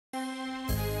From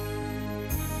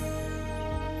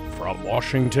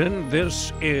Washington,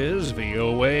 this is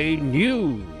VOA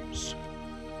News.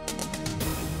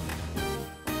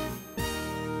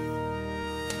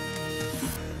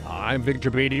 I'm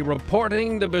Victor Beattie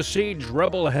reporting the besieged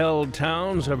rebel-held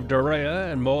towns of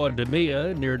Daraya and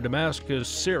Mouadhimiyeh near Damascus,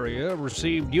 Syria,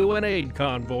 received UN aid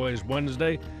convoys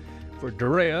Wednesday. For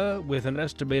Daraya, with an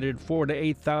estimated 4,000 to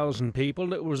 8,000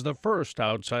 people, it was the first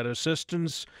outside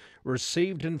assistance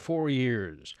received in 4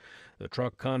 years. The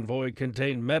truck convoy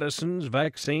contained medicines,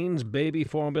 vaccines, baby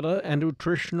formula, and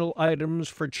nutritional items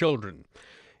for children.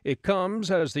 It comes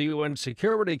as the UN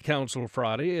Security Council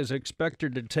Friday is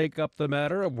expected to take up the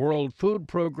matter of World Food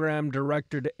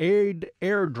Program-directed aid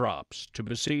airdrops to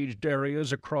besieged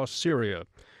areas across Syria.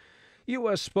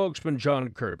 U.S. spokesman John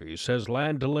Kirby says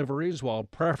land deliveries, while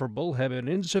preferable, have been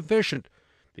insufficient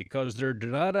because they're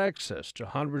denied access to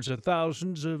hundreds of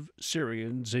thousands of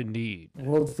Syrians in need. The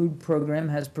World Food Program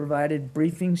has provided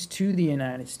briefings to the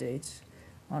United States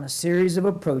on a series of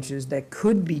approaches that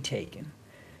could be taken,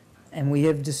 and we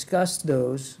have discussed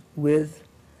those with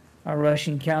our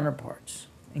Russian counterparts,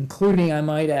 including, I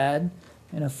might add,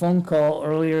 in a phone call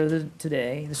earlier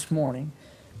this morning,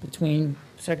 between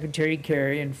Secretary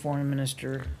Kerry and Foreign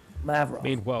Minister Lavrov.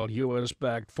 Meanwhile,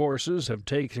 U.S.-backed forces have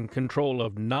taken control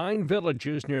of 9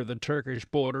 villages near the Turkish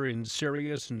border in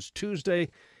Syria since Tuesday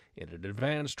in an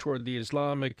advance toward the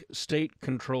Islamic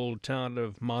State-controlled town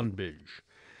of Manbij.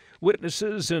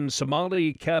 Witnesses in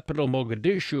Somali capital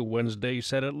Mogadishu Wednesday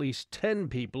said at least 10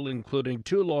 people, including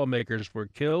 2 lawmakers, were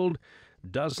killed,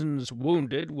 dozens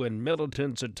wounded when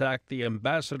militants attacked the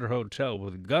Ambassador Hotel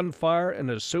with gunfire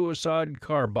and a suicide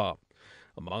car bomb.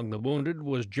 Among the wounded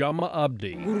was Jama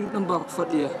Abdi.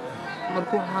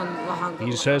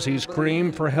 He says he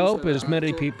screamed for help as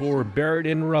many people were buried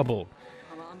in rubble.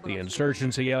 The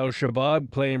insurgency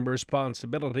Al-Shabaab claimed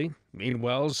responsibility.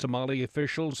 Meanwhile, Somali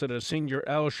officials said a senior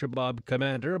Al-Shabaab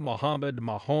commander, Mohammed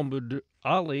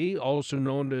Ali, also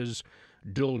known as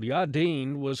Dul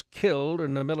Yadin, was killed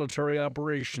in a military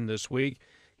operation this week.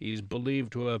 He's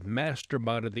believed to have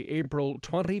masterminded the April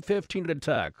 2015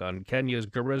 attack on Kenya's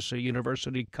Garissa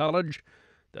University College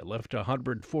that left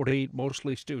 148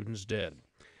 mostly students dead.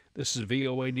 This is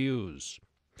VOA News.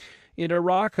 In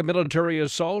Iraq, a military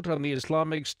assault on the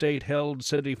Islamic State-held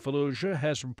city Fallujah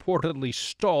has reportedly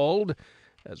stalled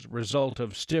as a result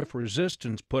of stiff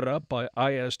resistance put up by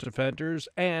IS defenders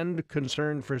and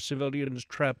concern for civilians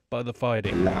trapped by the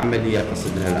fighting.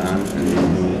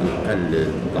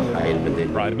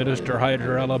 Prime Minister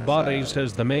Haider al-Abadi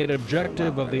says the main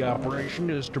objective of the operation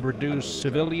is to reduce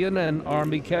civilian and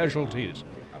army casualties.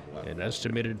 An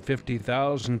estimated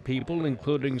 50,000 people,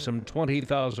 including some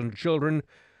 20,000 children,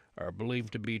 are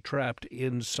believed to be trapped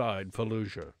inside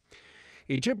Fallujah.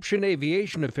 Egyptian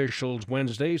aviation officials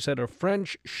Wednesday said a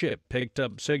French ship picked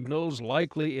up signals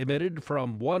likely emitted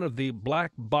from one of the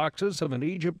black boxes of an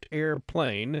Egypt Air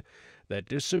plane that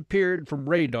disappeared from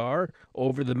radar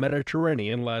over the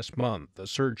Mediterranean last month. The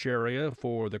search area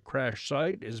for the crash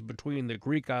site is between the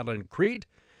Greek island Crete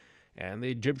and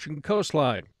the Egyptian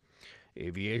coastline.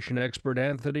 Aviation expert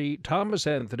Thomas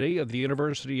Anthony of the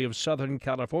University of Southern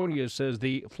California says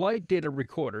the flight data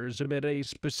recorders emit a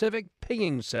specific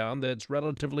pinging sound that's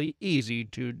relatively easy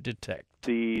to detect.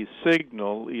 The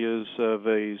signal is of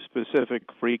a specific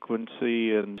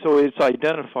frequency, and so it's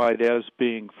identified as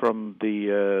being from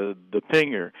the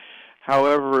pinger.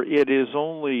 However, it is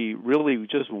only really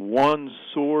just one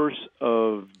source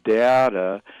of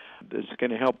data that's going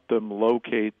to help them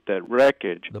locate that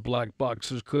wreckage. The black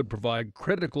boxes could provide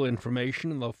critical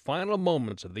information in the final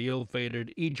moments of the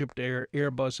ill-fated Egypt Air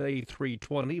Airbus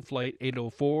A320 Flight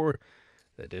 804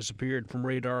 that disappeared from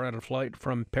radar on a flight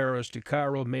from Paris to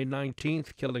Cairo May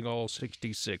 19th, killing all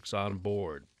 66 on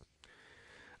board.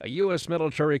 A U.S.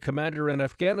 military commander in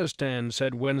Afghanistan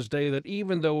said Wednesday that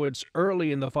even though it's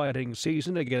early in the fighting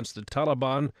season against the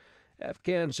Taliban,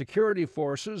 Afghan security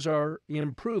forces are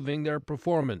improving their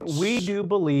performance. We do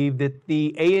believe that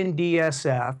the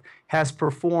ANDSF has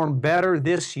performed better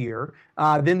this year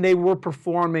than they were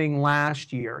performing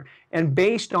last year. And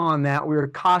based on that, we're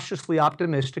cautiously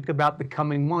optimistic about the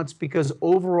coming months because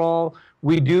overall,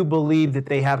 we do believe that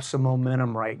they have some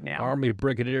momentum right now. Army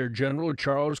Brigadier General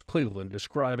Charles Cleveland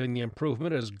describing the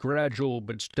improvement as gradual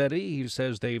but steady. He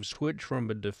says they've switched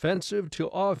from a defensive to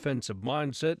offensive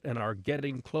mindset and are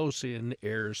getting close in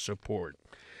air support.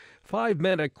 5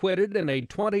 men acquitted in a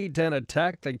 2010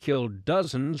 attack that killed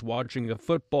dozens watching a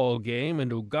football game in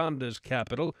Uganda's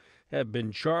capital have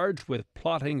been charged with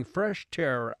plotting fresh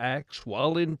terror acts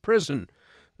while in prison.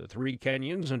 The 3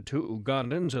 Kenyans and 2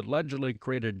 Ugandans allegedly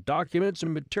created documents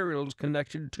and materials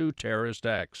connected to terrorist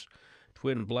acts.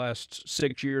 Twin blasts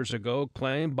 6 years ago,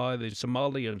 claimed by the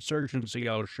Somali insurgency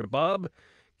Al-Shabaab,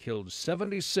 killed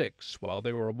 76 while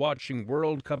they were watching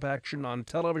World Cup action on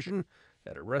television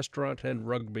at a restaurant and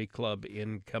rugby club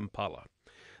in Kampala.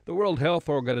 The World Health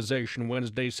Organization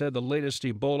Wednesday said the latest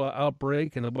Ebola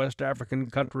outbreak in the West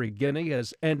African country Guinea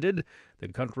has ended. The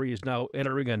country is now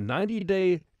entering a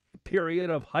 90-day period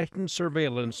of heightened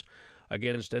surveillance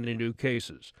against any new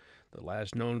cases. The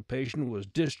last known patient was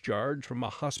discharged from a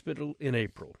hospital in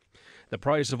April. The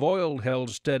price of oil held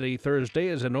steady Thursday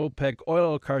as an OPEC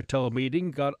oil cartel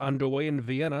meeting got underway in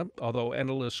Vienna, although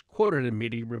analysts quoted in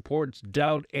media reports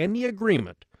doubt any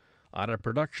agreement on a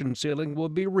production ceiling will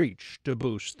be reached to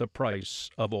boost the price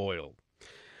of oil.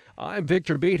 I'm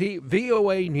Victor Beattie,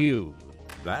 VOA News.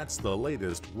 That's the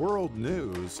latest world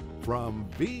news from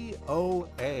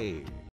VOA.